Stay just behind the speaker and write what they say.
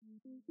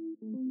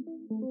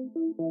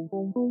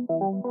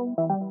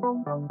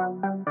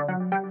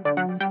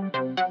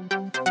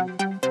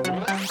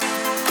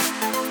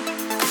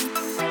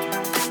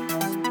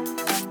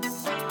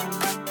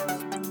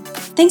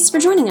Thanks for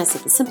joining us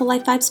at the Simple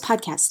Life Vibes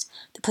podcast,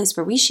 the place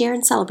where we share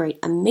and celebrate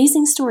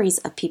amazing stories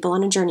of people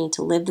on a journey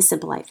to live the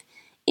simple life.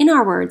 In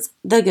our words,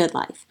 the good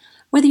life.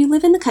 Whether you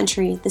live in the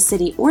country, the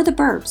city, or the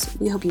burbs,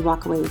 we hope you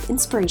walk away with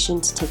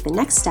inspiration to take the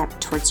next step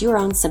towards your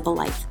own simple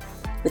life.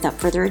 Without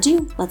further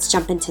ado, let's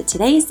jump into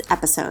today's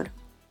episode.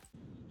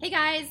 Hey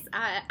guys,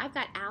 I've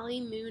got Allie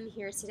Moon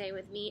here today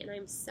with me, and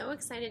I'm so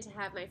excited to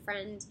have my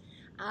friend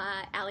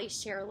Allie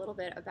share a little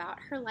bit about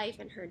her life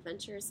and her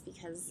adventures,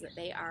 because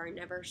they are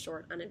never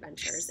short on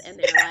adventures in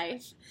their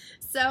life.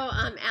 So,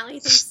 Allie,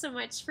 thanks so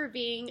much for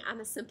being on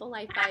the Simple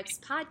Life Vibes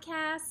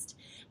podcast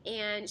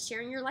and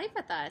sharing your life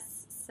with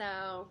us.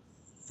 So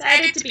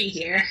excited to be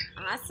here.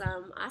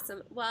 Awesome.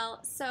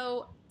 Well,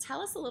 so tell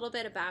us a little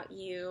bit about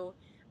you.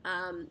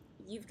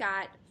 You've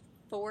got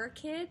 4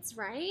 kids,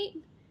 right?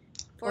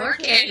 4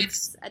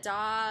 kids, a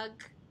dog,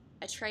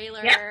 a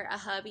trailer, yep. A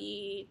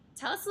hubby.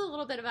 Tell us a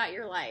little bit about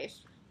your life.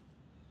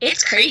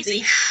 It's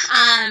crazy.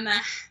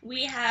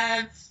 We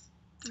have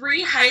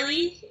 3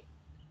 highly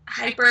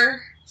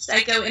hyper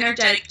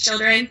psycho-energetic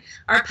children.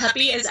 Our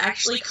puppy is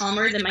actually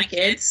calmer than my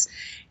kids.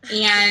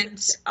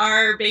 And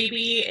our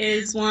baby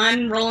is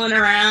one rolling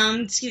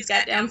around. He's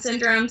got Down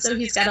syndrome, so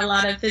he's got a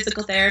lot of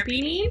physical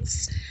therapy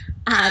needs,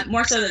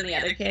 more so than the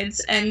other kids.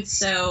 And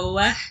so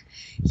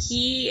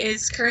he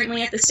is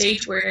currently at the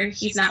stage where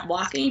he's not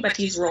walking, but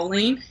he's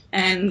rolling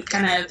and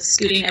kind of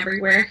scooting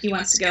everywhere he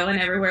wants to go and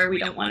everywhere we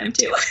don't want him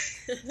to.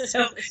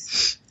 So,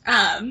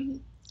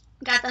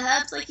 got the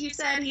hubs, like you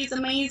said. He's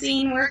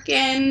amazing,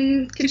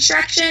 working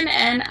construction,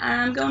 and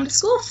I'm going to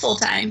school full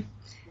time.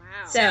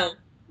 Wow. So,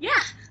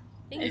 yeah.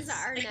 Things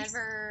are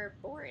never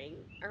boring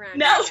around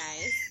no. you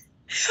guys.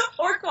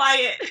 Or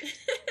quiet.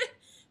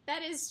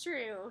 That is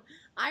true.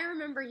 I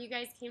remember you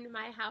guys came to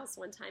my house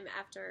one time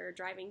after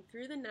driving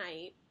through the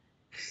night,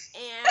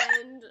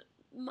 and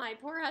my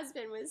poor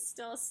husband was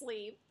still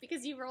asleep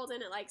because you rolled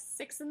in at like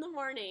 6 a.m,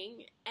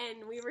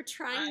 and we were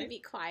trying to be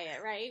quiet,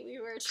 right? We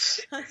were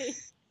trying.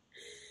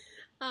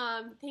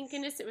 Thank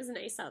goodness it was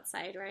nice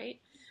outside, right?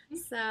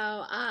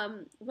 So,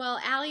 well,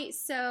 Allie,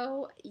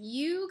 so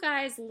you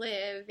guys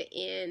live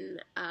in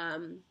a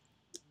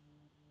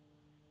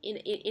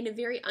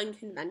very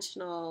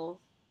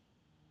unconventional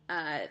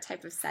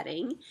type of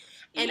setting,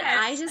 and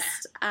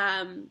yes.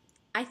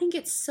 I think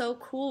it's so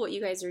cool what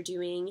you guys are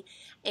doing,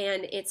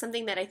 and it's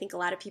something that I think a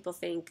lot of people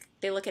think,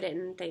 they look at it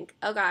and think,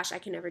 oh gosh, I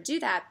can never do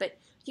that, but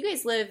you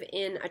guys live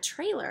in a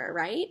trailer,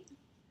 right?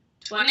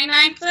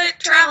 29-foot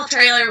travel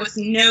trailer with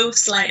no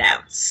slide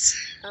outs.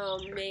 Oh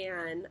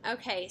man.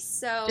 Okay,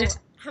 so just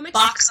how much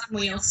box on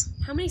wheels?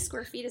 How many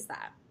square feet is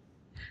that?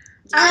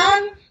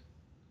 I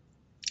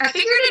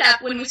figured it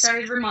up when we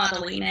started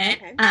remodeling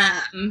it. Okay.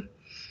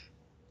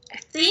 I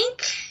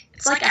think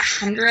it's like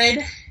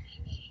 100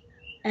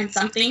 and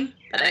something,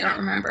 but I don't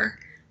remember.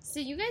 So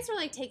you guys are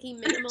like taking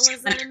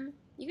minimalism.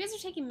 You guys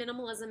are taking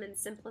minimalism and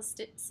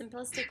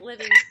simplistic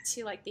living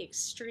to like the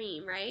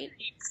extreme, right?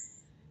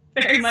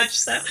 Very much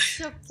so.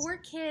 So 4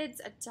 kids,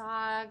 a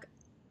dog,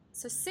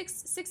 so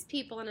six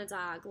people and a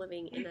dog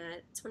living in a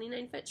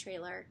 29-foot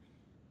trailer.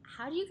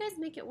 How do you guys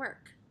make it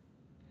work?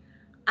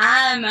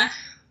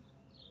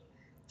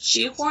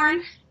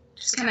 Shoehorn,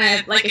 just kind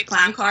of like a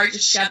clown car,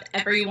 just shove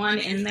everyone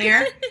in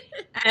there.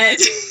 And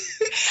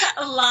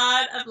a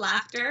lot of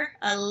laughter,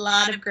 a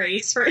lot of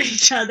grace for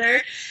each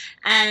other.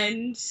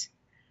 And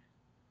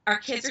our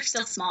kids are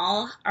still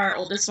small. Our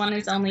oldest one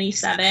is only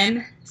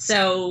 7,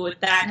 so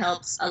that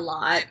helps a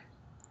lot.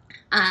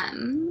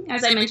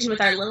 As I mentioned with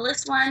our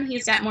littlest one,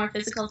 he's got more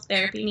physical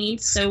therapy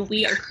needs, so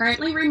we are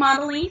currently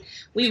remodeling.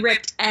 We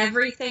ripped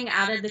everything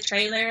out of the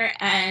trailer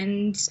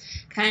and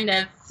kind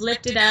of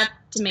flipped it up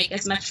to make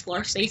as much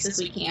floor space as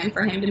we can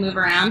for him to move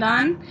around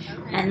on.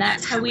 And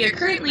that's how we are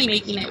currently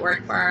making it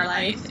work for our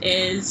life,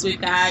 is we've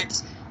got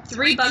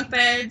 3 bunk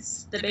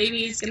beds. The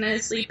baby's going to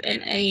sleep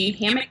in a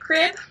hammock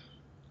crib.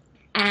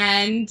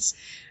 And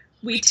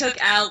we took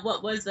out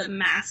what was the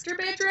master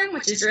bedroom,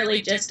 which is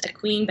really just a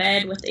queen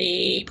bed with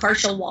a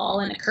partial wall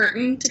and a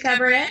curtain to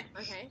cover it.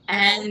 Okay.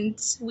 And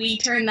we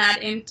turned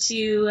that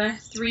into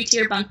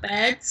 3-tier bunk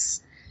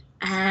beds,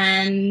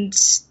 and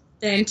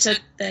then took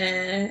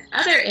the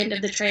other end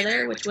of the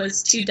trailer, which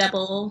was 2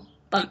 double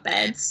bunk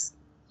beds,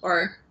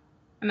 or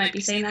I might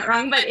be saying that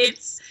wrong, but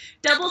it's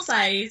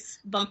double-size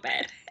bunk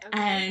bed,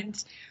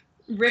 and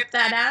ripped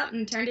that out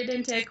and turned it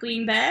into a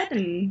queen bed,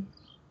 and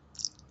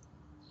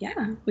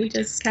yeah, we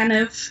just kind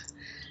of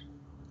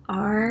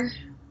are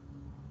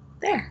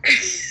there.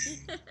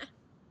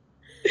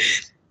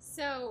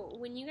 So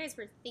when you guys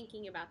were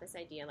thinking about this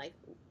idea, like,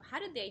 how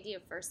did the idea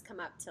first come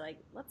up to, like,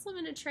 let's live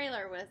in a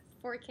trailer with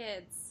 4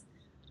 kids?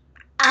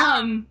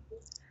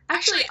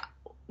 Actually,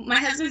 my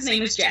husband's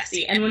name is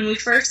Jesse, and when we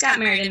first got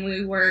married and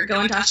we were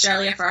going to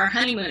Australia for our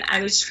honeymoon,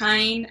 I was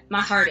trying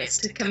my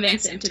hardest to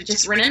convince him to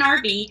just rent an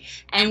RV,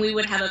 and we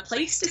would have a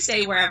place to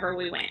stay wherever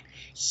we went.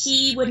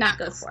 He would not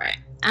go for it.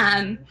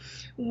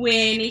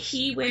 When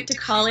he went to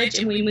college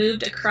and we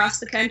moved across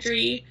the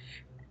country,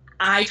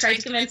 I tried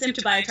to convince him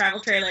to buy a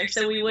travel trailer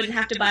so we wouldn't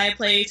have to buy a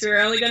place. We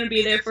were only going to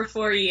be there for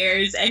 4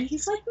 years. And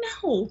he's like,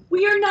 no,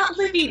 we are not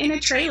living in a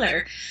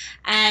trailer.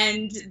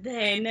 And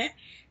then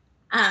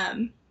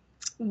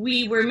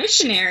we were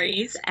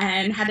missionaries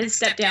and had to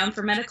step down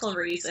for medical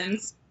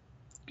reasons.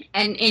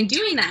 And in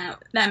doing that,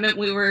 that meant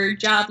we were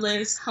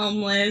jobless,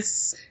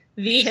 homeless,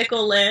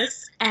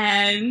 vehicle-less,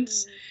 and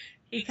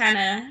he kind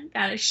of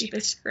got a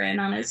sheepish grin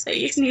on his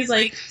face. And he's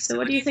like, so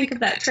what do you think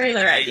of that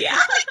trailer idea? I'm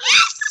like,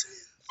 yes!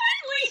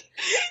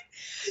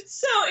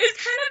 So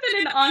it's kind of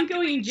been an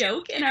ongoing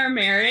joke in our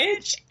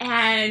marriage,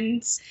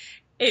 and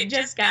it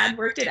just, God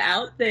worked it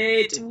out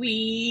that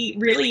we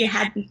really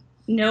had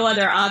no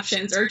other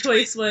options. Our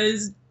choice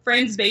was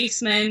friend's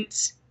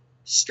basement,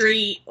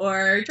 street,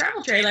 or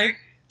travel trailer.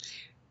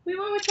 We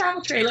went with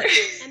travel trailer.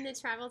 And the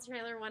travel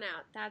trailer won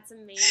out. That's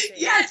amazing.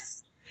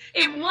 Yes!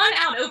 It won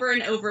out over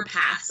an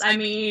overpass. I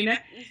mean,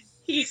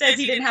 he says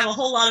he didn't have a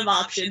whole lot of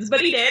options,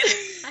 but he did.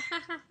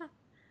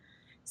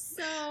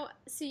 So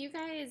you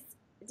guys,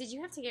 did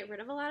you have to get rid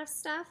of a lot of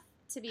stuff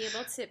to be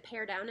able to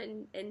pare down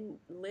and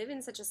live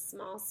in such a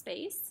small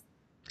space?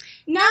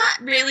 Not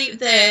really.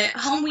 The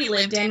home we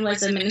lived in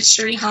was a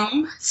ministry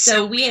home,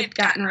 so we had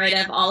gotten rid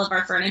of all of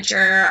our furniture,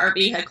 our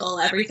vehicle,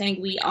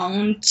 everything we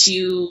owned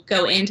to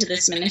go into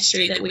this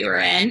ministry that we were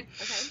in.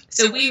 Okay.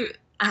 So we,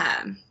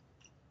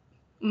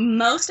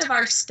 most of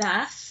our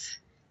stuff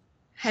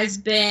has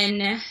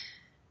been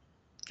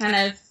kind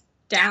of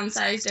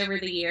downsized over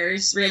the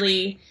years.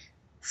 Really,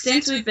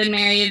 since we've been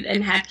married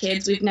and had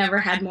kids, we've never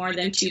had more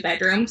than 2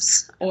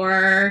 bedrooms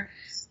or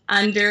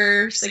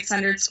under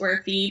 600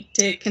 square feet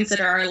to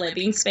consider our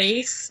living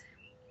space.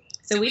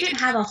 So we didn't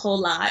have a whole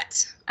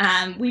lot.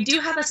 We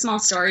do have a small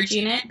storage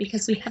unit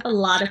because we have a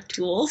lot of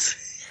tools.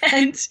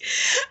 And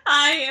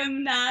I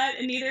am not,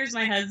 and neither is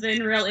my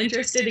husband, real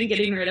interested in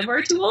getting rid of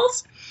our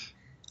tools.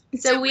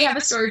 So we have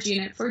a storage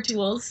unit for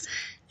tools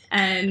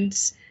and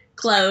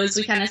clothes.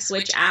 We kind of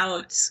switch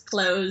out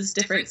clothes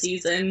different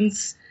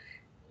seasons.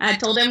 I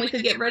told him we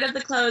could get rid of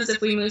the clothes if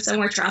we moved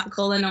somewhere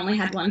tropical and only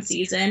had one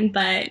season,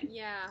 but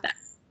yeah,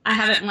 I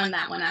haven't won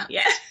that one out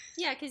yet.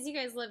 Yeah, because you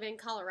guys live in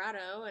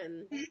Colorado,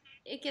 and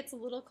it gets a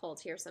little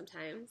cold here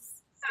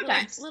sometimes.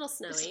 Sometimes. A little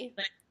snowy.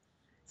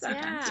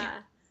 Sometimes, yeah.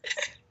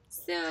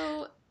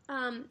 So,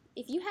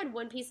 if you had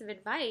one piece of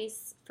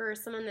advice for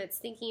someone that's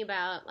thinking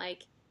about,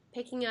 like,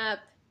 picking up,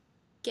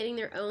 getting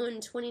their own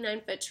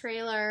 29-foot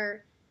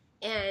trailer,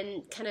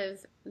 and kind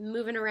of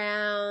moving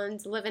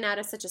around, living out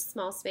of such a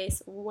small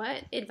space,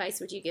 what advice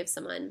would you give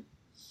someone?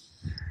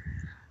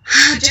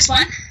 Just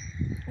one?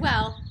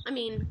 Well, I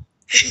mean,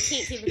 if you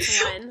can't keep it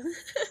to one.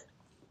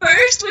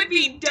 First would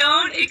be,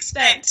 don't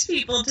expect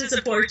people to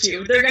support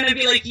you. They're going to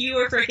be like, you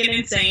are freaking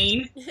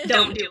insane.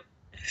 Don't do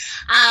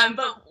it.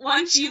 But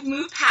once you've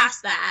moved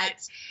past that,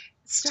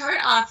 start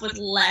off with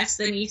less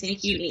than you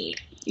think you need.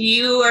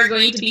 You are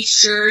going to be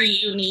sure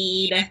you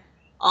need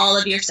all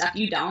of your stuff.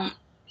 You don't.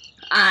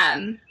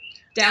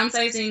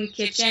 Downsizing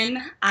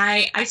kitchen.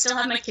 I still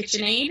have my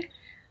KitchenAid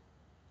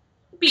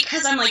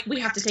because I'm like, we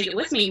have to take it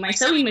with me. My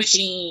sewing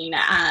machine,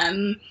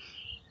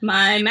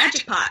 my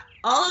Magic Pot,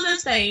 all of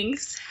those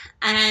things.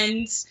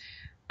 And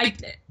I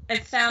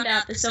found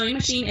out the sewing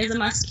machine is a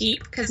must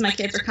keep because my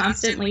kids are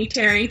constantly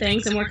tearing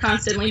things and we're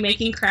constantly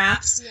making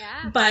crafts.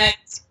 Yeah. But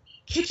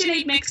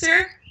KitchenAid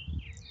mixer,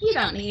 you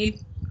don't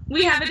need.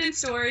 We have it in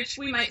storage.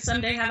 We might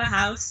someday have a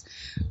house.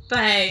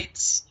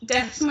 But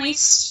definitely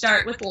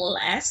start with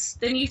less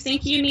than you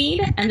think you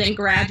need and then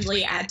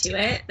gradually add to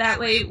it. That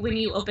way, when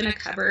you open a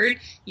cupboard,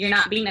 you're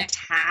not being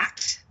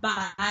attacked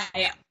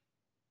by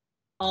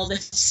all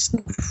this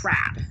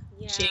crap.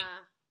 Yeah.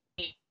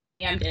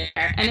 And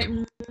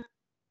it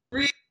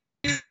really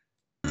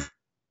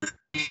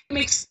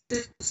makes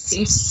it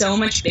seem so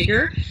much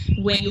bigger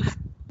when you have.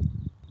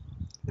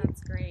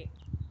 That's great.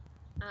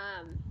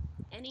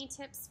 Any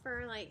tips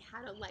for, like,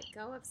 how to let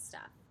go of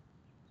stuff?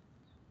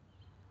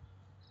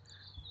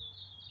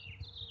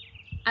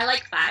 I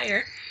like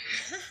fire.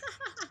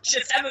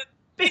 Just have a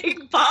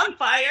big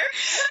bonfire.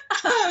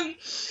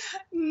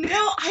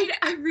 No,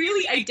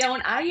 I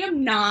don't. I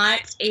am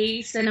not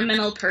a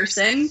sentimental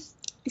person.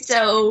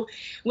 So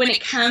when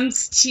it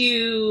comes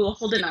to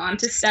holding on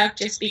to stuff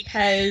just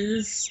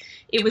because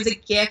it was a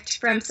gift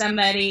from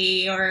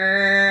somebody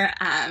or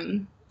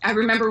I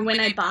remember when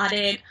I bought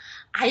it,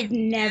 I've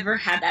never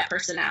had that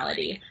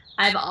personality.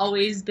 I've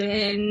always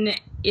been,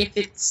 if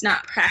it's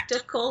not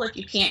practical, if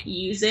you can't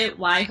use it,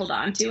 why hold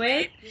on to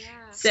it?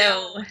 Yeah.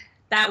 So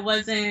that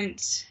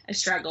wasn't a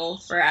struggle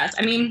for us.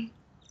 I mean,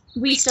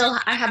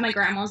 I have my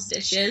grandma's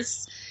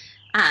dishes,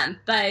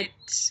 but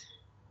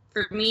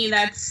for me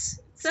that's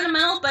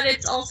sentimental, but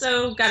it's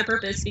also got a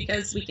purpose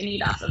because we can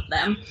eat off of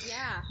them.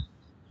 Yeah.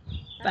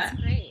 That's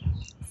great.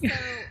 So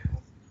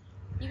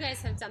you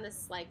guys have done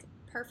this, like,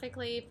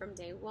 perfectly from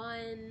day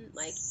one.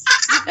 Like,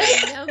 you've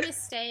made no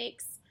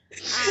mistakes.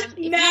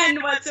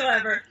 None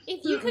whatsoever.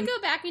 If you could go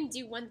back and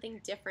do one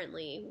thing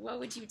differently, what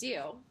would you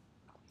do?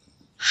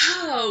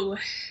 Oh.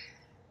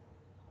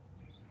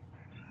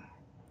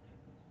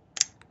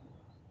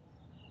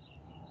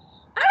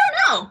 I don't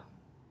know.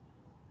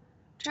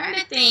 Trying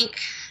to think.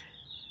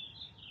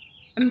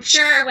 I'm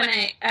sure when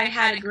I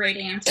had a great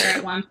answer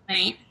at one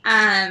point.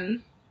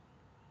 I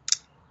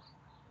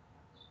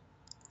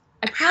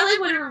probably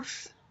would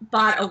have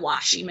bought a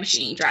washing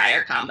machine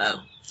dryer combo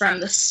from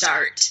the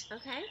start.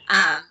 Okay.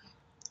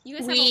 You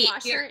guys have a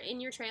washer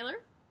in your trailer?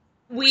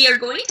 We are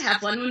going to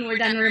have one when we're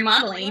done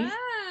remodeling.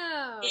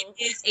 Wow. It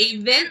is a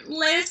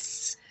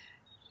ventless,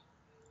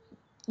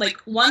 like,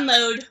 one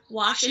load,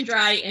 wash and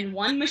dry in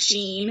one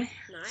machine.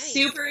 Nice.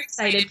 Super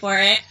excited for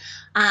it.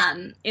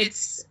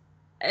 It's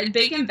a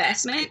big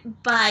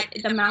investment, but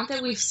the amount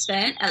that we've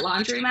spent at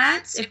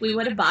laundromats, if we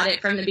would have bought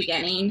it from the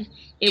beginning,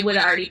 it would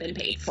have already been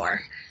paid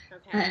for.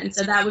 Okay. And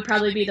so that would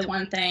probably be the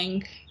one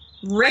thing.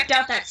 Ripped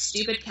out that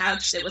stupid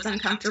couch that was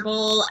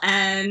uncomfortable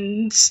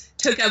and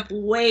took up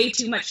way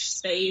too much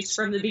space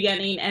from the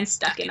beginning and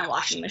stuck in a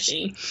washing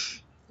machine.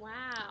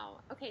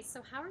 Wow. Okay,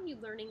 so how are you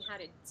learning how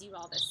to do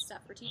all this stuff?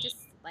 Or do you just,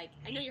 like,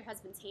 I know your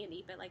husband's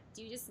handy, but, like,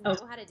 do you just know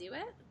how to do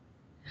it?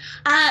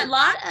 A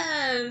lot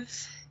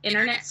of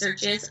internet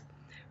searches,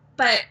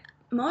 but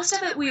most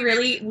of it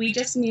we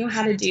just knew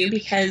how to do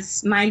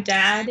because my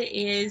dad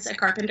is a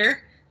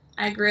carpenter.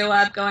 I grew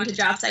up going to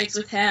job sites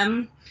with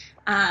him.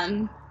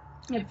 I've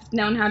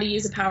known how to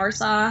use a power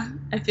saw,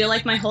 I feel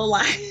like, my whole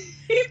life.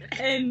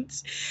 And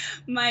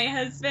my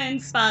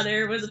husband's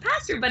father was a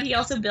pastor, but he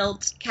also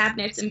built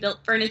cabinets and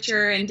built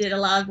furniture and did a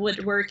lot of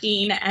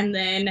woodworking. And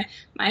then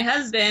my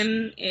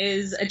husband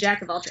is a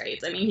jack of all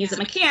trades. I mean, he's a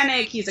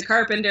mechanic, he's a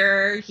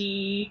carpenter,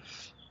 he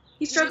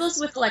struggles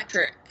with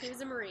electric. He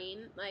was a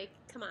Marine, like,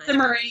 come on. The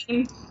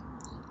Marine,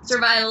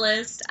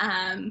 survivalist.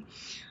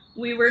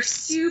 We were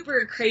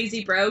super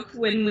crazy broke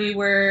when he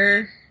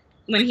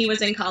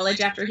was in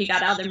college after he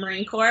got out of the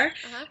Marine Corps.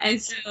 Uh-huh. And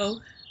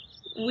so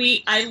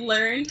I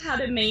learned how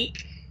to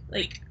make,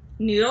 like,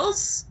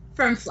 noodles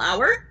from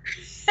flour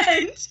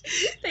and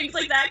things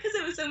like that because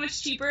it was so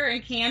much cheaper,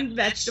 and canned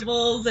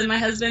vegetables, and my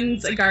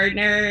husband's a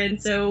gardener,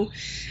 and so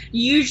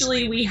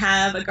usually we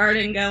have a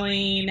garden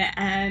going,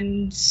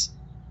 and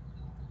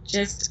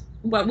just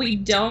what we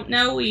don't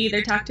know, we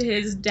either talk to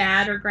his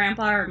dad or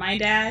grandpa or my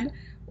dad,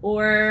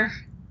 or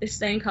this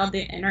thing called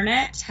the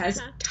internet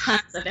has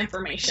tons of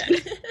information.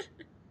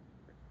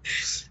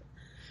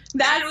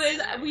 I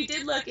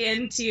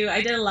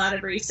did a lot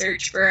of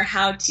research for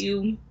how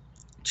to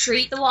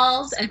treat the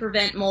walls and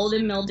prevent mold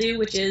and mildew,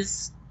 which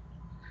is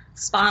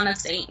spawn of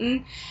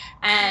Satan,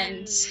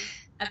 and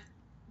a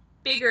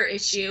bigger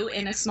issue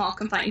in a small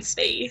confined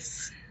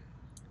space.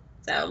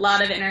 So a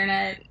lot of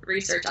internet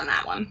research on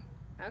that one.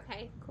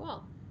 Okay,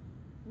 cool.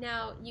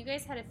 Now, you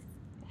guys had a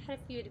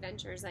few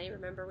adventures. I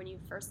remember when you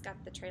first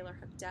got the trailer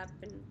hooked up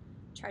and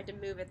tried to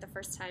move it the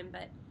first time,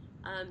 but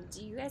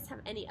do you guys have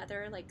any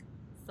other, like,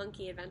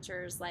 funky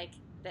adventures, like,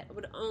 that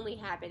would only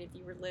happen if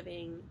you were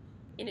living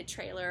in a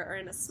trailer or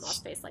in a small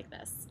space like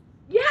this?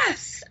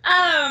 Yes!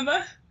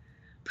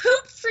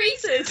 Poop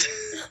freezes.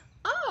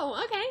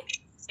 Oh, okay.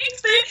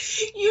 Things that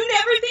you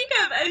never think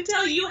of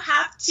until you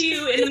have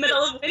to, in the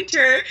middle of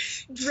winter,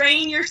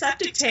 drain your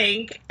septic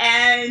tank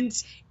and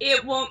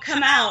it won't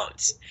come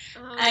out.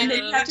 Oh, and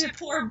then you have to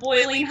pour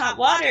boiling hot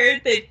water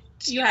that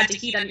you had to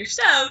heat on your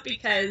stove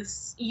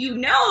because you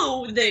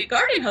know that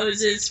garden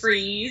hoses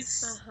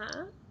freeze.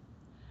 Uh-huh.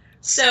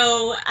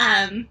 So,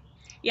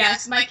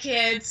 yes, my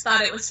kids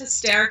thought it was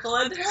hysterical,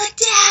 and they're like,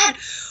 Dad,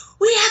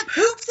 we have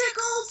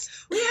poopsicles!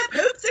 We have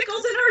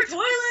poopsicles in our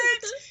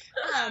toilet!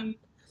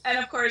 And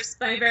of course,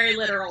 my very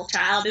literal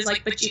child is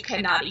like, but you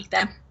cannot eat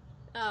them.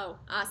 Oh,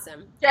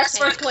 awesome. Just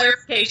for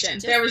clarification,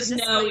 Just there was the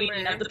no disclaimer.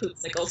 eating of the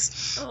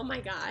poopsicles. Oh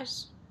my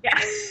gosh. Yeah.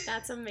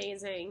 That's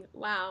amazing.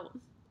 Wow.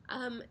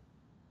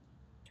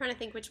 Trying to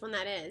think which one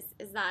that is.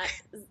 Is that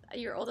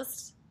your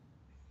oldest?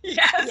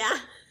 Yes. Yeah.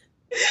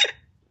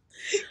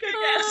 Good guess.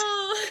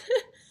 Oh.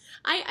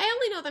 I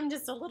only know them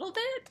just a little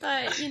bit,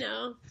 but, you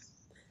know.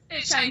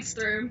 It shines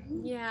through.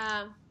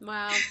 Yeah.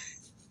 Wow.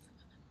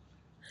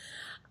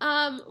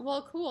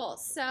 Well, cool.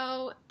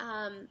 So,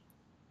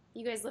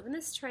 you guys live in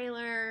this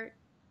trailer.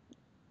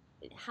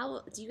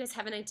 Do you guys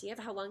have an idea of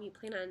how long you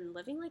plan on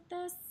living like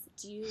this?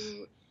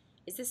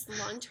 Is this the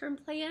long-term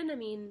plan? I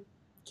mean,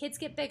 kids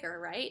get bigger,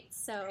 right?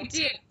 So We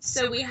do.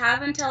 So we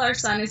have until our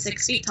son is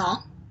 6 feet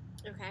tall.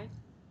 Okay.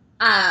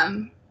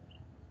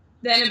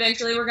 Then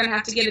eventually we're going to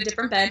have to get a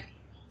different bed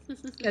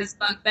because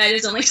bunk bed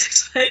is only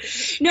 6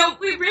 foot. No,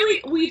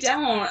 we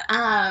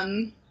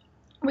don't.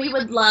 We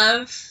would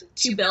love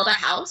to build a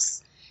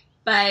house,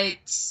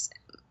 but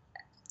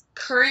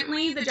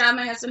currently the job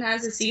my husband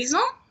has is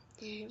seasonal.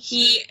 Mm-hmm.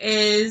 He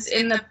is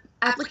in the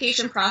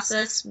application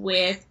process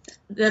with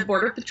the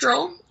Border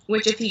Patrol,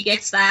 which if he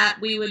gets that,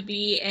 we would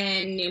be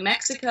in New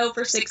Mexico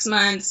for 6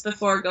 months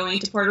before going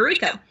to Puerto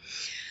Rico.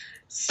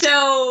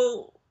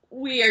 So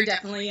we are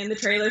definitely in the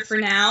trailer for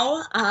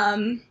now.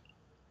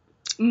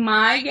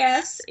 My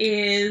guess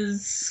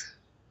is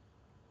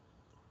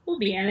we'll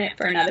be in it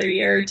for another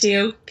year or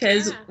two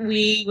because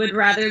we would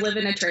rather live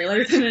in a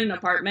trailer than an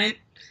apartment.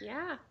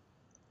 Yeah.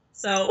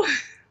 So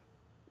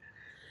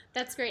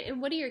that's great.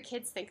 And what do your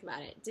kids think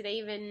about it? Do they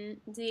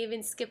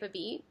even skip a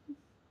beat?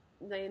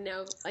 Do they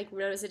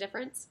notice a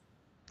difference?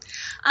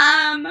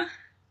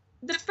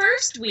 The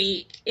first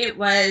week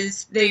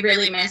they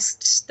really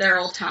missed their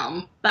old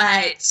home,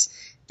 but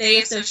they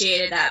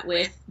associated that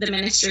with the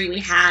ministry we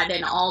had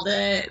and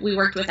we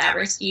worked with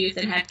at-risk youth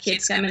and had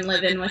kids come and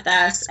live in with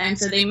us. And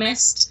so they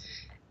missed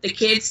the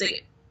kids that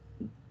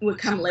would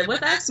come live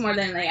with us more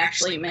than they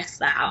actually missed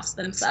the house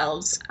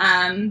themselves.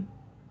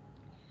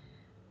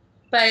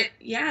 But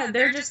yeah,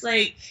 they're just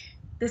like,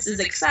 this is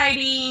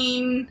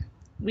exciting.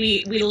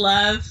 We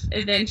love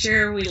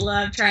adventure. We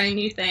love trying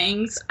new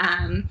things.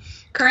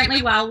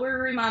 Currently, while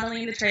we're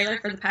remodeling the trailer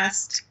for the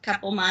past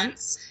couple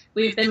months,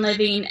 we've been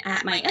living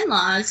at my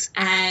in-laws,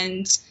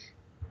 and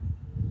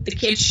the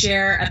kids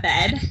share a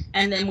bed,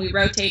 and then we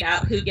rotate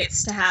out who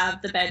gets to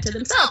have the bed to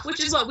themselves,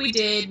 which is what we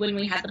did when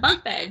we had the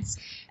bunk beds.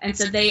 And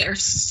so they are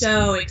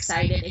so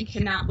excited and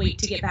cannot wait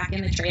to get back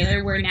in the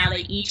trailer, where now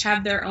they each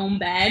have their own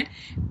bed,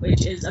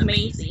 which is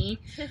amazing.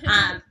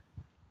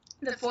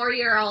 The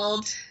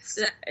 4-year-old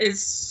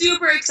is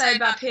super excited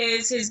about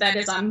his. His bed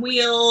is on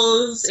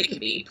wheels. It can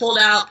be pulled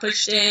out,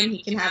 pushed in.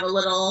 He can have a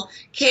little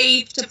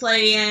cave to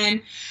play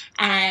in.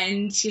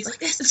 And he's like,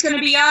 this is going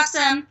to be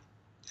awesome.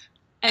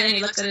 And then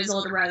he looks at his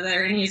older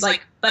brother and he's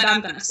like, but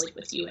I'm going to sleep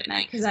with you at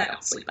night because I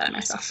don't sleep by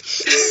myself.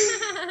 So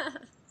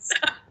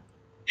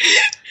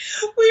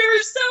we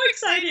were so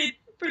excited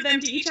for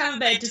them to each have a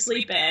bed to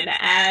sleep in.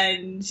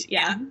 And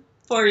yeah,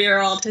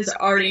 4-year-old has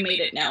already made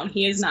it known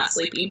he is not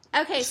sleeping.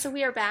 Okay, so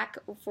we are back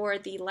for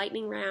the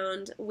lightning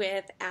round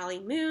with Allie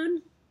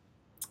Moon,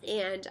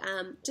 and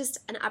just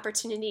an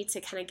opportunity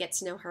to kind of get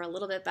to know her a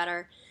little bit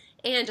better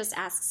and just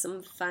ask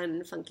some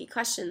fun, funky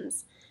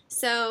questions.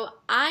 So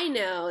I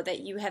know that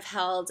you have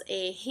held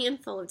a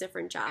handful of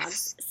different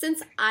jobs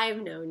since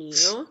I've known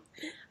you.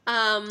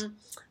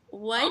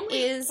 What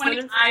was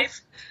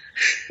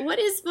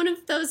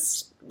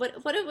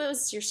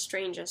your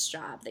strangest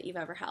job that you've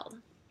ever held?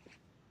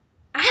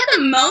 I had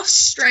the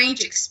most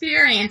strange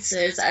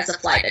experiences as a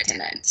flight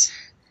attendant.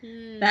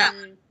 That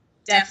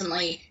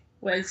definitely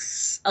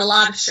was a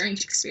lot of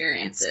strange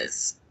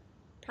experiences.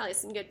 Probably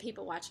some good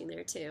people watching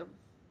there, too.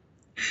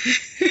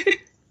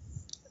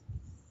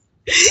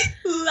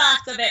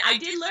 Lots of it. I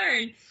did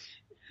learn,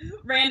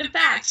 random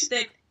fact,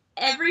 that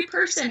every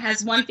person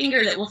has one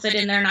finger that will fit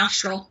in their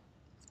nostril.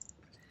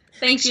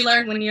 Things you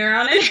learn when you're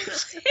on an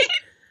airplane.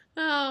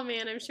 Oh,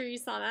 man, I'm sure you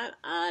saw that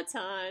a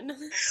ton.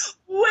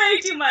 Way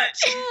too much.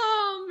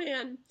 Oh,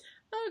 man.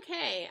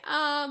 Okay.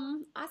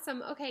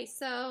 Awesome. Okay,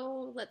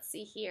 so let's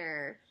see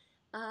here.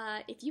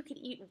 If you could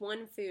eat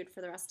one food for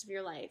the rest of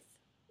your life,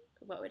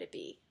 what would it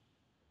be?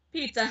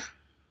 Pizza.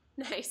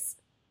 Nice.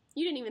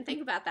 You didn't even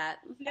think about that.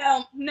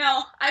 No.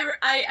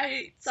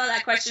 I saw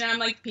that question and I'm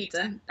like,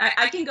 pizza.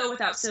 I can go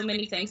without so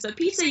many things. So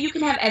pizza, you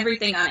can have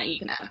everything on it. You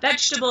can have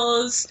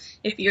vegetables.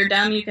 If you're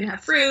dumb, you can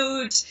have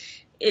fruit.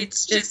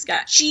 It's just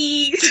got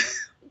cheese,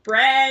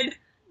 bread.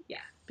 Yeah,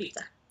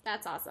 pizza.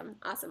 That's awesome.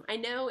 Awesome. I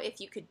know if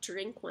you could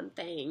drink one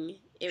thing,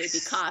 it would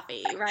be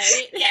coffee,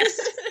 right? Yes.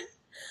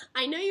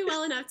 I know you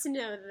well enough to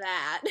know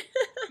that.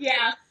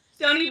 Yeah.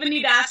 Don't even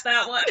need to ask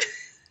that one.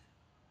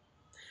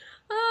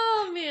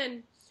 Oh,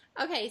 man.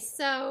 Okay,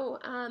 so,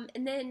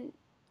 and then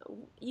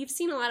you've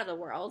seen a lot of the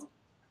world.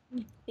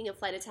 Being a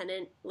flight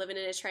attendant, living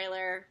in a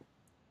trailer.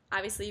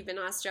 Obviously, you've been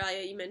to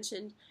Australia, you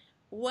mentioned.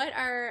 What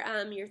are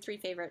your 3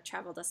 favorite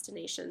travel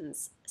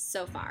destinations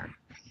so far?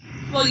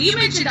 Well, you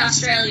mentioned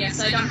Australia,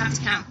 so I don't have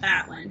to count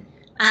that one.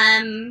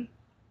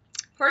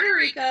 Puerto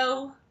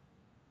Rico,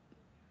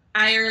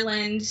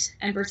 Ireland,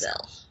 and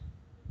Brazil.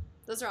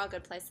 Those are all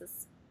good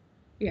places.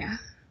 Yeah.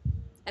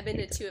 I've been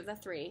to 2 of the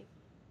 3,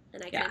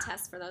 and I can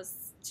attest for those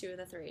 2 of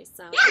the 3.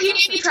 So yeah, you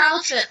need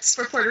travel tips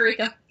for Puerto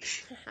Rico.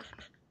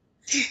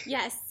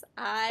 Yes,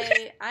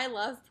 I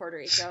love Puerto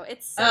Rico.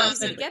 It's so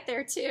easy to get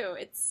there, too.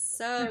 It's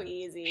so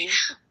easy.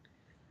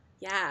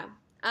 Yeah.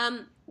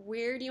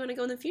 Where do you want to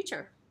go in the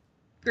future?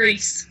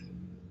 Greece.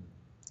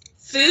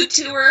 Food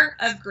tour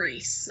of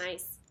Greece.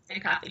 Nice.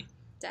 And coffee.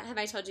 Have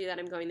I told you that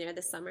I'm going there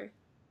this summer?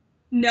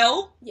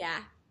 No. Yeah.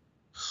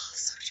 Oh,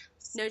 so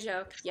jealous. No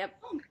joke.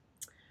 Yep.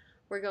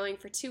 We're going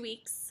for 2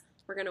 weeks.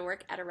 We're going to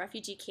work at a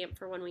refugee camp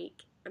for 1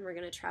 week, and we're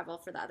going to travel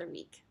for the other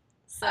week.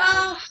 So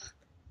it's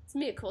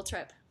going to be a cool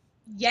trip.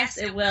 Yes,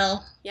 it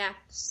will. Yeah.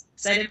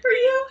 Excited for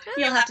you.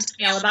 You'll have to tell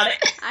me all about it.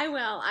 I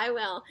will.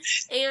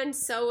 And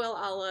so will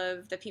all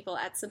of the people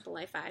at Simple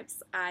Life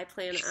Vibes. I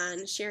plan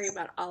on sharing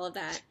about all of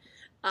that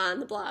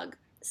on the blog.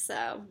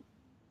 So,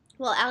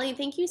 well, Allie,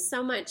 thank you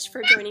so much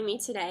for joining me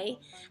today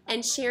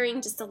and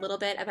sharing just a little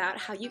bit about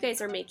how you guys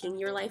are making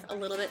your life a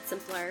little bit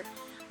simpler,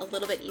 a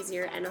little bit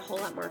easier, and a whole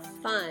lot more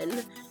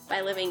fun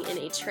by living in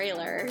a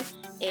trailer.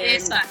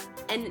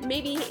 And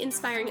maybe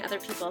inspiring other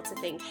people to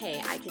think,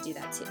 hey, I could do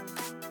that too.